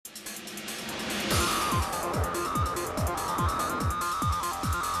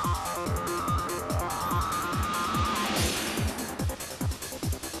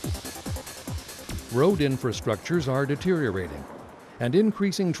road infrastructures are deteriorating, and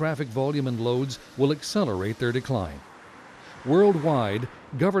increasing traffic volume and loads will accelerate their decline. Worldwide,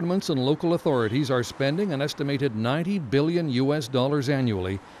 governments and local authorities are spending an estimated $90 billion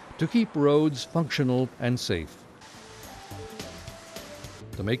annually to keep roads functional and safe.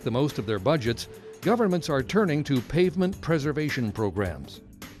 To make the most of their budgets, governments are turning to pavement preservation programs.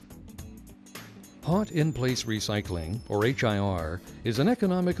 Hot in-place recycling, or HIR, is an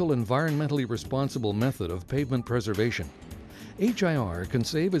economical, environmentally responsible method of pavement preservation. HIR can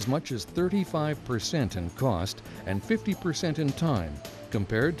save as much as 35% in cost and 50% in time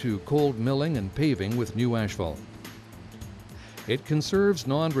compared to cold milling and paving with new asphalt. It conserves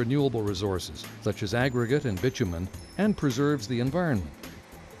non-renewable resources such as aggregate and bitumen and preserves the environment.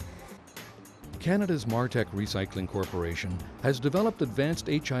 Canada's Martec Recycling Corporation has developed advanced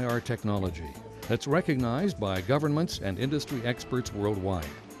HIR technology that's recognized by governments and industry experts worldwide.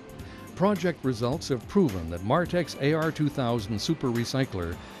 Project results have proven that Martec's AR2000 Super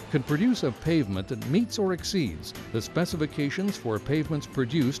Recycler can produce a pavement that meets or exceeds the specifications for pavements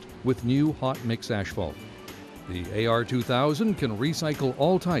produced with new hot mix asphalt. The AR2000 can recycle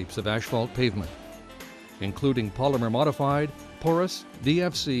all types of asphalt pavement, including polymer modified, porous,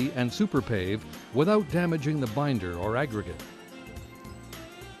 DFC, and superpave, without damaging the binder or aggregate.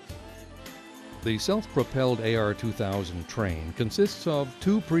 The self-propelled AR2000 train consists of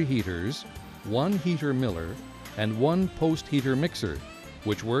 2 preheaters, 1 heater miller, and 1 post-heater mixer,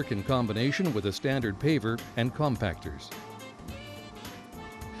 which work in combination with a standard paver and compactors.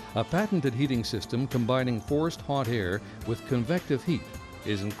 A patented heating system combining forced hot air with convective heat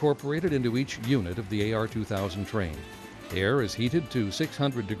is incorporated into each unit of the AR2000 train. Air is heated to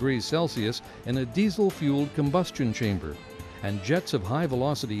 600 degrees Celsius in a diesel-fueled combustion chamber, and jets of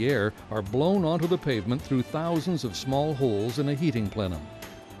high-velocity air are blown onto the pavement through thousands of small holes in a heating plenum.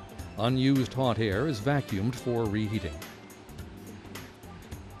 Unused hot air is vacuumed for reheating.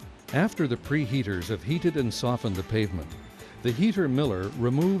 After the preheaters have heated and softened the pavement, the heater miller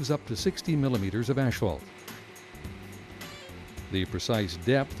removes up to 60 millimeters of asphalt. The precise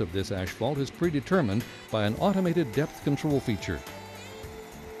depth of this asphalt is predetermined by an automated depth control feature.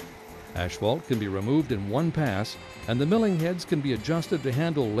 Asphalt can be removed in one pass, and the milling heads can be adjusted to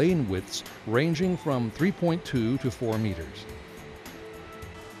handle lane widths ranging from 3.2 to 4 meters.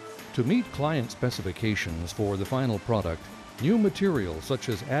 To meet client specifications for the final product, new materials such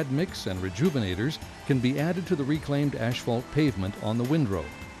as admix and rejuvenators can be added to the reclaimed asphalt pavement on the windrow.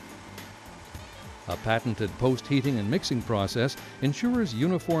 A patented post-heating and mixing process ensures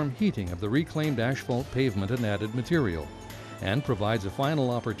uniform heating of the reclaimed asphalt pavement and added material, and provides a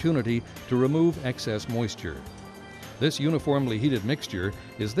final opportunity to remove excess moisture. This uniformly heated mixture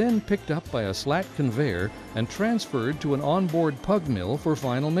is then picked up by a slat conveyor and transferred to an onboard pug mill for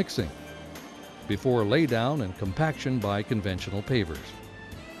final mixing, before laydown and compaction by conventional pavers.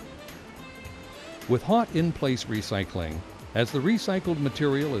 With hot in-place recycling, as the recycled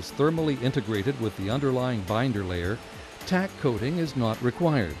material is thermally integrated with the underlying binder layer, tack coating is not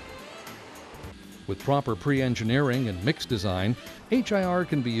required. With proper pre-engineering and mix design, HIR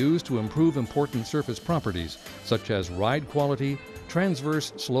can be used to improve important surface properties such as ride quality,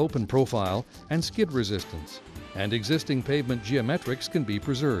 transverse slope and profile, and skid resistance, and existing pavement geometrics can be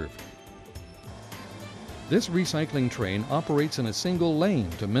preserved. This recycling train operates in a single lane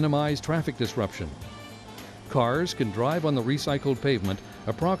to minimize traffic disruption. Cars can drive on the recycled pavement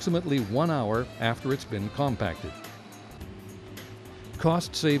approximately 1 hour after it's been compacted.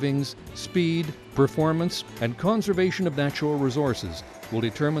 Cost savings, speed, performance, and conservation of natural resources will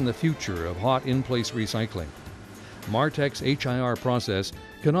determine the future of hot in-place recycling. Martec's HIR process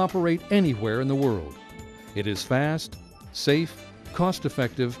can operate anywhere in the world. It is fast, safe,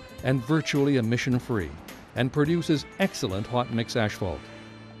 cost-effective, and virtually emission-free, and produces excellent hot mix asphalt.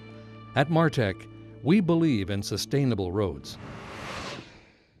 At Martec, we believe in sustainable roads.